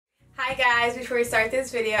Hi guys, before we start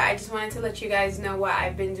this video, I just wanted to let you guys know what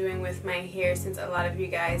I've been doing with my hair, since a lot of you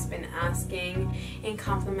guys been asking and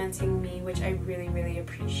complimenting me, which I really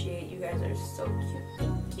appreciate. You guys are so cute.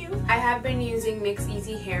 Thank you. I have been using Mix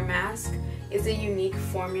Easy Hair Mask. It's a unique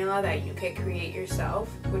formula that you can create yourself,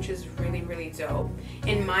 which is really dope.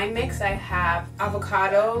 In my mix, I have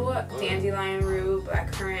avocado, dandelion root,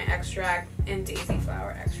 blackcurrant extract, and daisy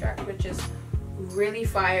flower extract, which is really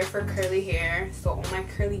fire for curly hair. So all my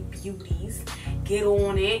curly beauties, get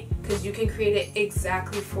on it, because you can create it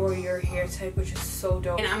exactly for your hair type, which is so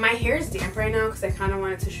dope. And my hair is damp right now because I kind of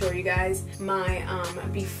wanted to show you guys my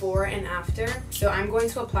before and after. So I'm going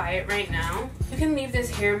to apply it right now. You can leave this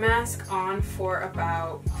hair mask on for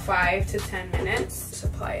about 5 to 10 minutes. Just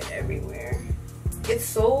apply it everywhere. It's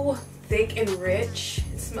so thick and rich.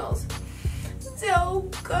 It smells so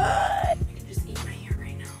good. I can just eat my hair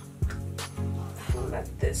right now. I'll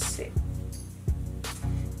let this sit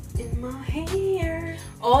in my hair.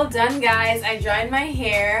 All done, guys. I dried my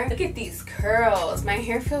hair. Look at these curls. My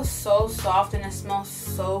hair feels so soft and it smells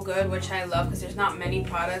so good, which I love because there's not many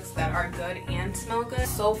products that are good and smell good.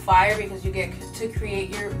 So fire because you get to create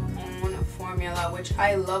your own formula, which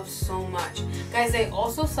I love so much. Guys, they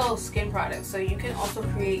also sell skin products, so you can also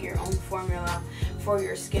create your own formula for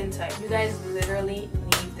your skin type. You guys literally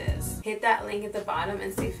need this. Hit that link at the bottom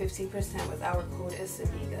and save 15% with our code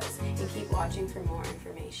ISSAMIGAS, and keep watching for more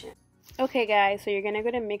information. Okay guys, so you're gonna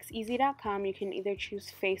go to mixeasy.com. You can either choose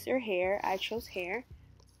face or hair. I chose hair.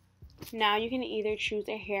 Now you can either choose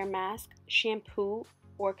a hair mask, shampoo,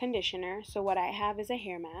 or conditioner. So what I have is a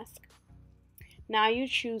hair mask. Now you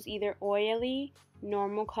choose either oily,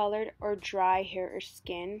 normal colored, or dry hair or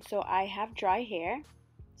skin. So I have dry hair,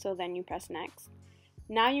 so then you press next.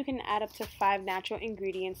 Now you can add up to 5 natural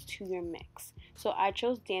ingredients to your mix. So I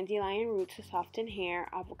chose dandelion root to soften hair,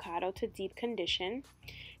 avocado to deep condition,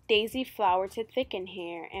 daisy flower to thicken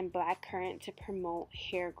hair, and blackcurrant to promote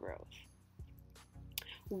hair growth.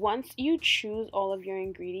 Once you choose all of your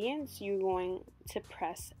ingredients, you're going to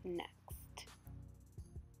press next.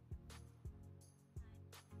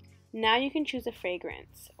 Now you can choose a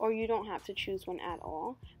fragrance, or you don't have to choose one at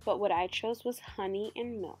all, but what I chose was honey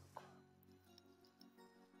and milk.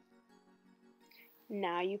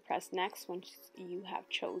 Now you press next once you have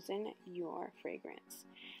chosen your fragrance.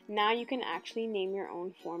 Now you can actually name your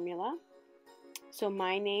own formula. So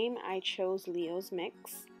my name, I chose Leo's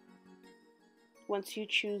Mix. Once you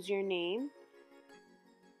choose your name,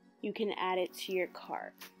 you can add it to your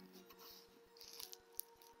cart.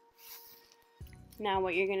 Now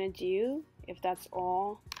what you're going to do, if that's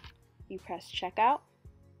all, you press checkout.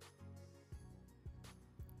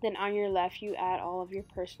 Then on your left, you add all of your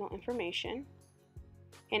personal information.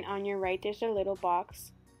 And on your right, there's a little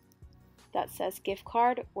box that says gift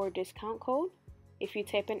card or discount code. If you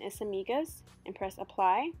type in ISSAMIGAS and press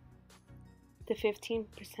apply, the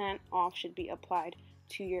 15% off should be applied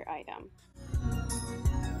to your item.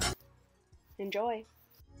 Enjoy!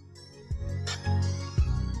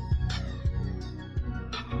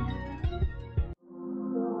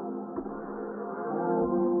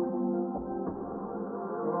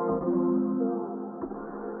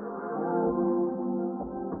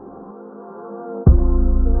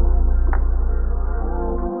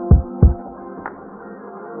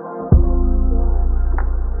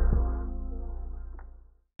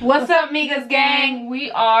 What's up, Migas gang?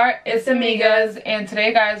 We are ISSAMIGAS, and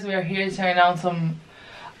today, guys, we are here to announce an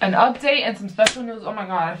update and some special news. Oh my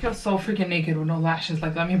god, I feel so freaking naked with no lashes.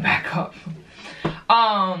 Like, let me back up.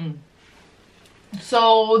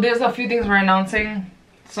 So there's a few things we're announcing.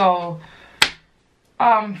 So,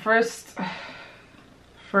 first,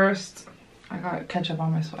 I got ketchup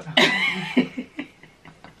on my sweater.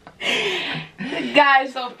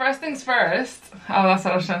 Guys, so first things first. Oh, that's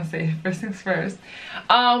what I was trying to say. First things first.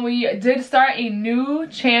 We did start a new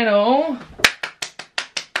channel.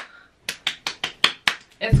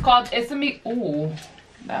 It's called ISSAMIGAS. Ooh,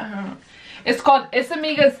 that hurt. It's called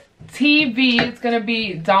ISSAMIGAS TV. It's gonna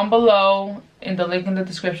be down below in the link in the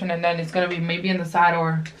description, and then it's gonna be maybe in the side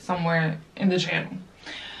or somewhere in the channel.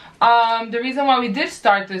 The reason why we did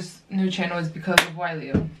start this new channel is because of why,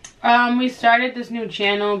 Leo? We started this new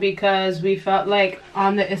channel because we felt like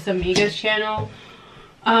on the ISSAMIGAS channel,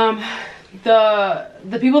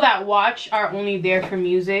 the people that watch are only there for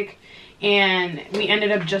music, and we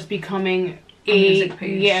ended up just becoming a music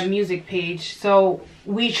page. Music page. So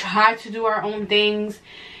we tried to do our own things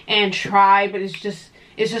and try, but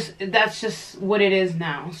that's just what it is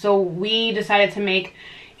now. So we decided to make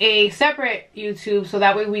a separate YouTube, so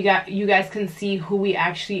that way you guys can see who we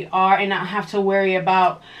actually are and not have to worry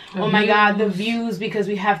about oh my god, the views, because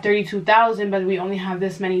we have 32,000 but we only have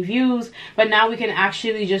this many views. But now we can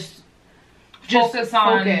actually just focus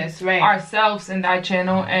on right, ourselves in that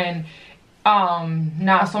channel, and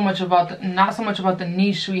not so much about the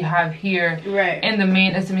niche we have here right in the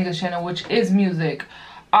main ISSAMIGAS channel, which is music.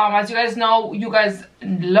 As you guys know, you guys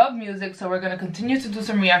love music, so we're gonna continue to do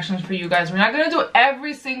some reactions for you guys. We're not gonna do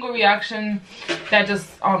every single reaction that just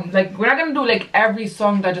like, we're not gonna do like every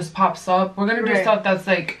song that just pops up. We're gonna do stuff that's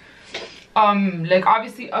like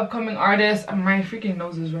obviously upcoming artists. My freaking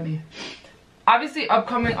nose is ready. Obviously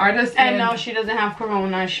upcoming artists, and no, she doesn't have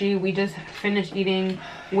corona. We just finished eating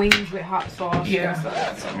wings with hot sauce. Yeah,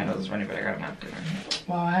 so my nose is running, but I got a napkin.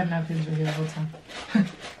 Wow, I had napkins right here the whole time.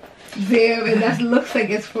 Damn, and that looks like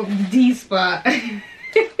it's from D spot. So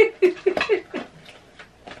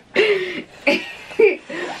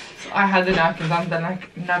I had the napkins. I'm the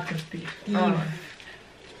napkin thief.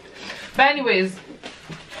 But anyways,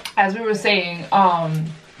 as we were saying,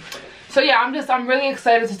 so yeah, I'm really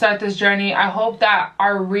excited to start this journey. I hope that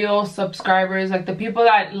our real subscribers, like the people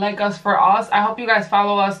that like us for us, I hope you guys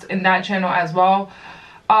follow us in that channel as well.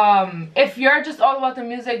 If you're just all about the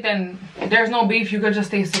music, then there's no beef. You could just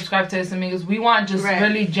stay subscribed to ISSAMIGAS. We want just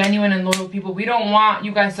really genuine and loyal people. We don't want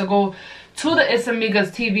you guys to go to the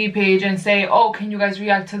ISSAMIGAS TV page and say, oh, can you guys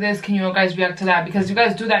react to this? Can you guys react to that? Because you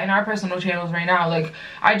guys do that in our personal channels right now. Like,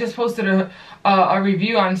 I just posted a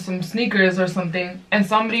review on some sneakers or something, and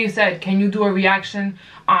somebody said, can you do a reaction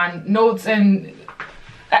on notes? And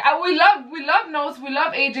we love notes. We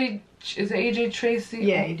love AJ. Is it AJ Tracy?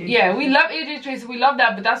 Yeah, AJ. Yeah, we love AJ Tracy. We love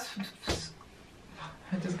that, but that's,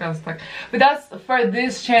 I just got stuck. But that's for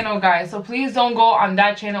this channel, guys. So please don't go on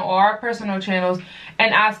that channel or our personal channels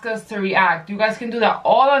and ask us to react. You guys can do that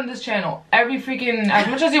all on this channel. Every freaking, as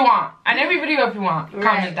much as you want. And every video if you want.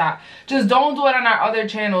 Comment that. Just don't do it on our other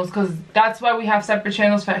channels, because that's why we have separate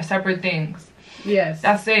channels for separate things. Yes.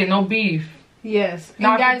 That's it. No beef. Yes.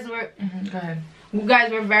 Now, and guys, go ahead.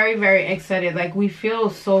 Guys, we're very, very excited. Like, we feel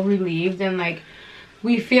so relieved, and like,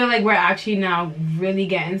 we feel like we're actually now really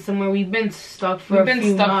getting somewhere. We've been stuck for a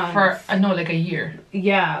few months. For I know, like a year.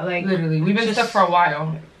 Yeah, like literally, we've been stuck for a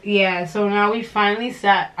while. Yeah, so now we finally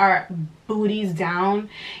sat our booties down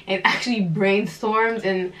and actually brainstormed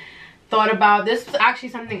and thought about this. Was actually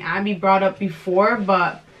something Abby brought up before,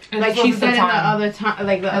 but like she said in the other time,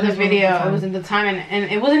 like the other video, it wasn't the time,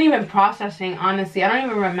 and it wasn't even processing. Honestly, I don't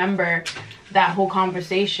even remember that whole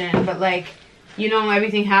conversation, but like, you know,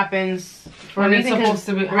 everything happens for when it's supposed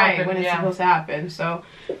to be right when it's supposed to happen. So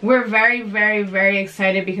we're very, very, very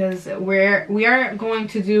excited, because we are going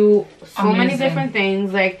to do so many different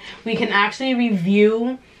things. Like, we can actually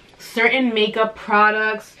review certain makeup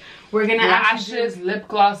products. We're gonna lashes, lip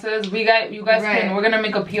glosses. You guys can. We're gonna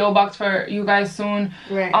make a PO box for you guys soon.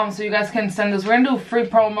 So you guys can send us. We're gonna do free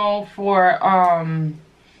promo for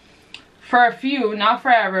a few, not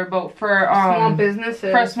forever, but for small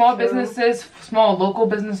businesses. For small businesses, small local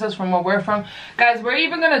businesses from where we're from. Guys, we're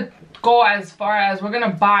even gonna go as far as we're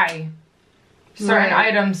gonna buy certain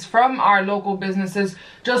items from our local businesses,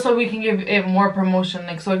 just so we can give it more promotion.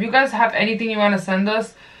 Like, so if you guys have anything you want to send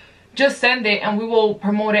us, just send it and we will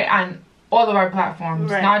promote it on all of our platforms.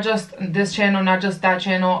 Not just this channel, not just that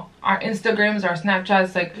channel. Our Instagrams, our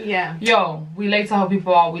Snapchats, like, yo, we like to help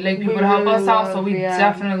people out. We like people to help us out, so we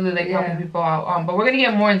definitely like helping people out. But we're gonna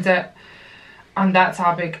get more in depth on that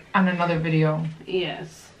topic on another video.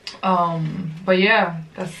 Yes. But yeah,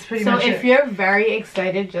 that's pretty much it. So if you're very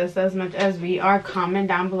excited just as much as we are, comment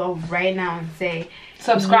down below right now and say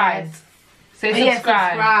subscribe. Yes. Say subscribe.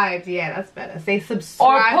 Yeah, subscribe. Yeah, that's better. Say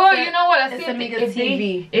subscribe. Or put, you know what? If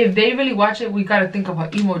they really watch it, we gotta think of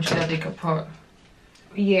an emoji that they could put.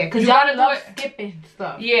 Yeah, because y'all love skipping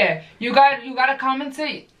stuff. Yeah, you gotta comment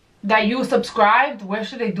it that you subscribed. Where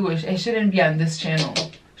should they do it? It shouldn't be on this channel.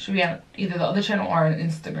 It should be on either the other channel or on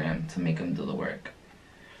Instagram to make them do the work.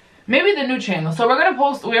 Maybe the new channel. So we're gonna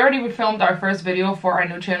post. We already filmed our first video for our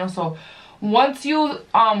new channel. So once you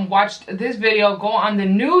watched this video, go on the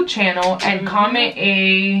new channel and comment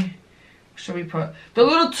a. Should we put the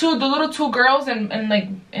little two girls in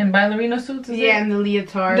ballerina suits? And the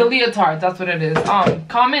leotard. The leotard, that's what it is.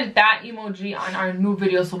 Comment that emoji on our new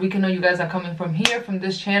video so we can know you guys are coming from here, from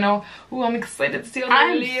this channel. Ooh, I'm excited to see all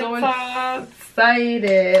the leotards. So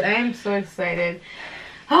excited. I am so excited.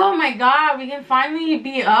 Oh my god, we can finally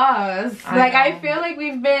be us. I feel like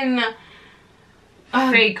we've been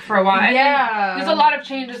fake for a while. Yeah. There's a lot of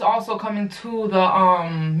changes also coming to the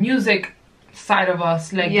music side of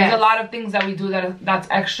us. Like there's a lot of things that we do that's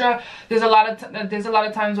extra. There's a lot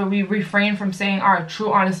of times where we refrain from saying our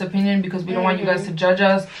true honest opinion because we don't want you guys to judge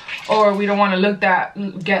us, or we don't want to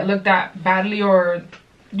get looked at badly, or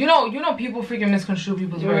you know people freaking misconstrue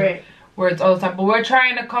people's words all the time. But we're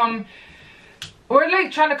trying to come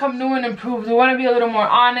new and improved. We want to be a little more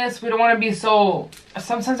honest. We don't want to be so,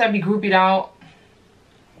 sometimes I'd be groupied out.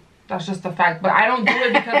 That's just a fact. But I don't do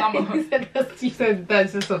it because I'm she said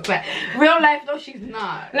that's just a fact. Real life though, she's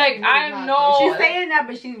not. Like I know she's saying that,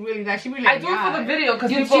 but she's really not. She really like, I do it for the video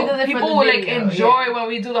because people will like enjoy when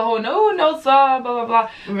we do the whole no sir, blah blah blah.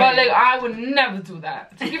 Right. But like I would never do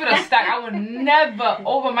that. To keep it a stack, I would never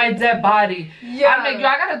over my dead body. Yeah. I'm like, yo,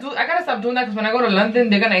 I gotta stop doing that because when I go to London,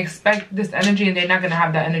 they're gonna expect this energy and they're not gonna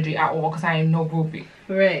have that energy at all because I am no groupie.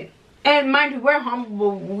 Right. And mind you, we're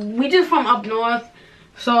humble. We just from up north.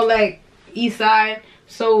 So like east side,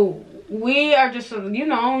 so we are just you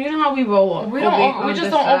know how we roll. We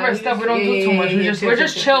just don't overstep. We don't do too much. We're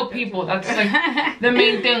just chill people. That's like the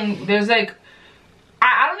main thing. There's like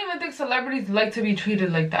I don't even think celebrities like to be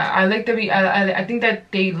treated like that. I think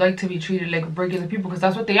that they like to be treated like regular people because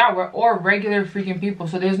that's what they are. We're all regular freaking people.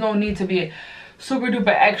 So there's no need to be super duper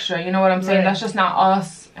extra. You know what I'm saying? Right. That's just not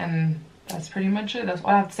us, and that's pretty much it. That's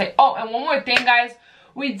all I have to say. Oh, and one more thing, guys.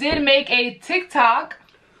 We did make a TikTok.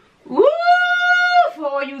 Woo! For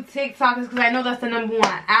all you TikTokers, because I know that's the #1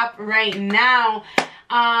 app right now.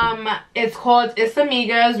 It's called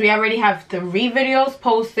ISSAMIGAS. We already have 3 videos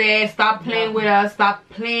posted. Stop playing with us. Stop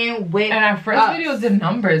playing with us. And our first video did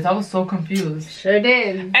numbers. I was so confused. Sure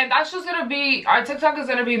did. And that's just gonna be, our TikTok is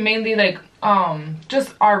gonna be mainly like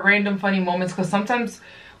just our random funny moments, because sometimes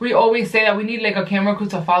we always say that we need like a camera crew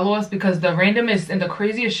to follow us because the randomest and the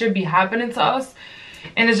craziest shit be happening to us.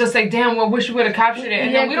 And it's just like, damn, I wish we would have captured it.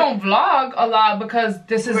 And then we don't vlog a lot because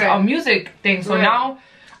this is a music thing. So now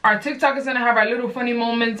our TikTok is going to have our little funny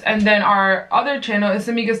moments. And then our other channel,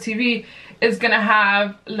 ISSAMIGAS TV, is going to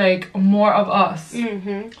have like more of us.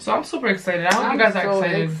 So I'm super excited. I hope you guys are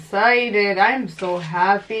excited. I'm so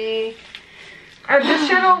happy. This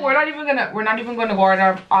channel, we're not even gonna go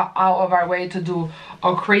out of our way to do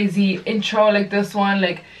a crazy intro like this one.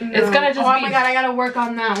 Like it's gonna just be, oh my god, I gotta work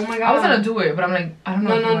on that. Oh my god, I was gonna do it, but I'm like, I don't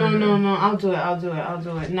know. No, I'll do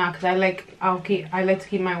it. Nah, because I like to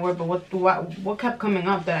keep my word. But what kept coming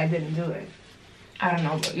up that I didn't do it? I don't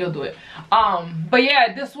know, but you'll do it. But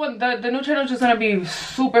yeah, this one, the new channel is just gonna be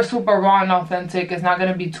super raw and authentic. It's not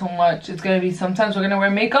gonna be too much. It's gonna be, sometimes we're gonna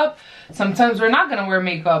wear makeup, sometimes we're not gonna wear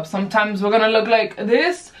makeup, sometimes we're gonna look like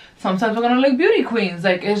this, sometimes we're gonna look beauty queens.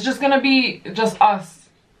 Like it's just gonna be just us,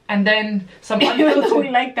 and then some we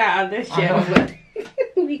like that on this channel.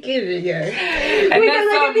 We get it, yeah. And we can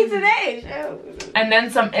look at me today. And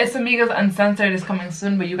then some ISSAMIGAS Uncensored is coming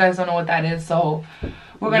soon, but you guys don't know what that is, so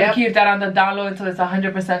we're gonna keep that on the download until it's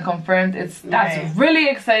 100% confirmed. That's really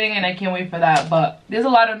exciting, and I can't wait for that. But there's a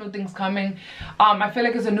lot of new things coming. I feel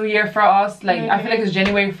like it's a new year for us. Like I feel like it's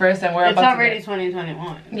January 1st, and it's already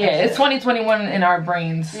 2021. Yeah, it's 2021 in our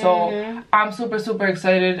brains. So I'm super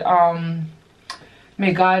excited.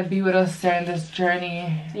 May God be with us during this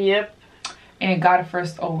journey. Yep. And God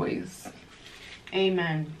first always.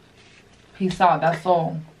 Amen. Peace out. That's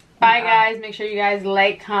all. Bye guys, make sure you guys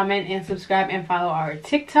like, comment, and subscribe, and follow our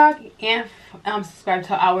TikTok, and subscribe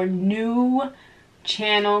to our new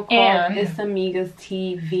channel called ISSAMIGAS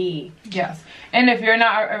TV. Yes, and if you're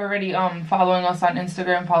not already following us on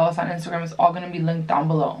Instagram, follow us on Instagram. It's all going to be linked down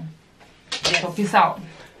below. So peace out.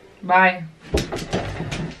 Bye.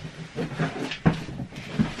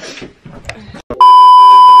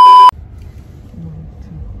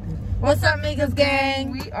 What's up, Migas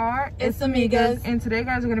gang? We are ISSAMIGAS, and today,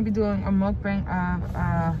 guys, we're gonna be doing a mukbang of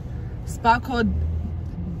a spot called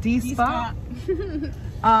DEAZA.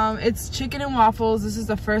 It's chicken and waffles. This is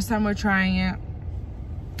the first time we're trying it,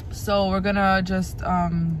 so we're gonna just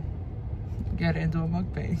get into a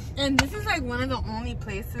mukbang. And this is like one of the only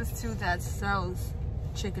places too that sells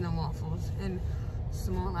chicken and waffles in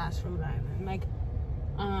small ass Rhode Island. Like,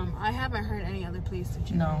 I haven't heard any other place to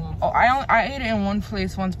chicken and waffles. Oh, I ate it in one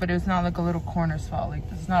place once, but it's not like a little corner spot. Like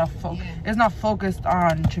it's not it's not focused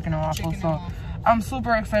on chicken and waffles. I'm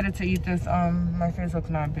super excited to eat this. My face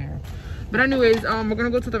looks not bare. But anyways, we're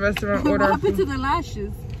gonna go to the restaurant. What happened to the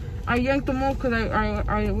lashes? I yanked them off because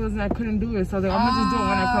I couldn't do it. So I'm gonna just do it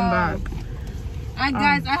when I come back.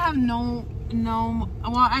 Guys, I have no.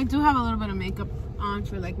 Well, I do have a little bit of makeup on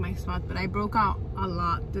for like my spot, but I broke out a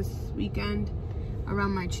lot this weekend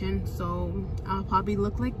around my chin, so I'll probably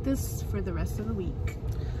look like this for the rest of the week.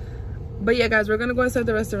 But yeah, guys, we're gonna go inside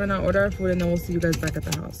the restaurant and order our food, and then we'll see you guys back at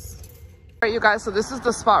the house. All right, you guys, so this is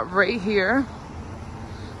the spot right here.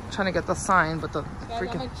 trying to get the sign, but the Guys,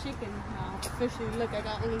 freaking... I'm a chicken now. Officially, look, I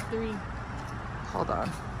got only 3. Hold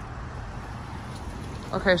on.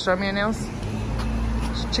 Okay, show me your nails.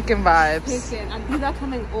 Chicken vibes. Chicken. And these are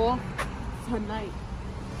coming off tonight.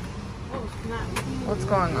 Oh, snap. What's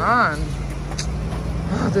going on?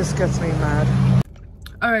 Oh, this gets me mad.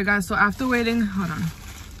 All right, guys, so after waiting, hold on.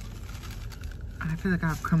 I feel like I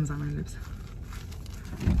have crumbs on my lips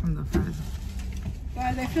from the fries.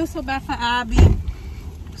 Guys, I feel so bad for Abby.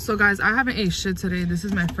 So guys, I haven't ate shit today. This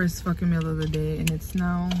is my first fucking meal of the day, and it's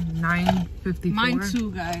now 9:54. Mine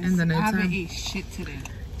too, guys. In the nighttime. I haven't ate shit today.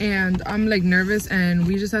 And I'm like nervous, and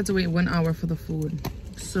we just had to wait 1 hour for the food.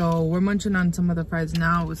 So we're munching on some of the fries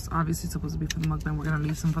now. It's obviously supposed to be for the mukbang. We're gonna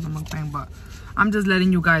leave some for the mukbang, but I'm just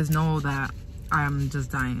letting you guys know that I'm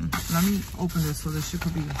just dying. Let me open this so this shit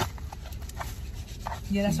could be...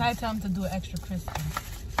 Yeah, that's why I tell them to do it extra crispy.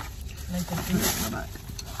 Like the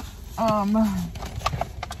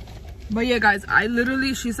But yeah, guys, I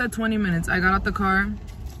literally, she said 20 minutes. I got out the car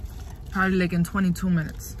probably like in 22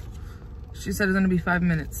 minutes. She said it's gonna be 5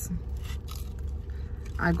 minutes.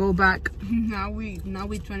 I go back. now we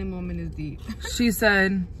 20 more minutes deep. She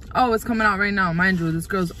said, oh, it's coming out right now. Mind you, this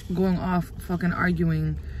girl's going off fucking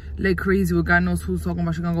arguing like crazy with God knows who's talking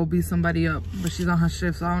about she's gonna go beat somebody up, but she's on her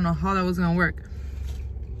shift, so I don't know how that was gonna work.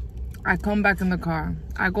 I come back in the car.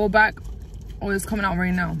 I go back. Oh, it's coming out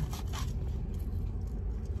right now.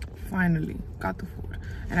 Finally got the food,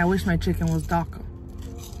 and I wish my chicken was darker,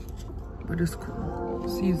 but it's cool.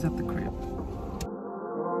 See you at the crib.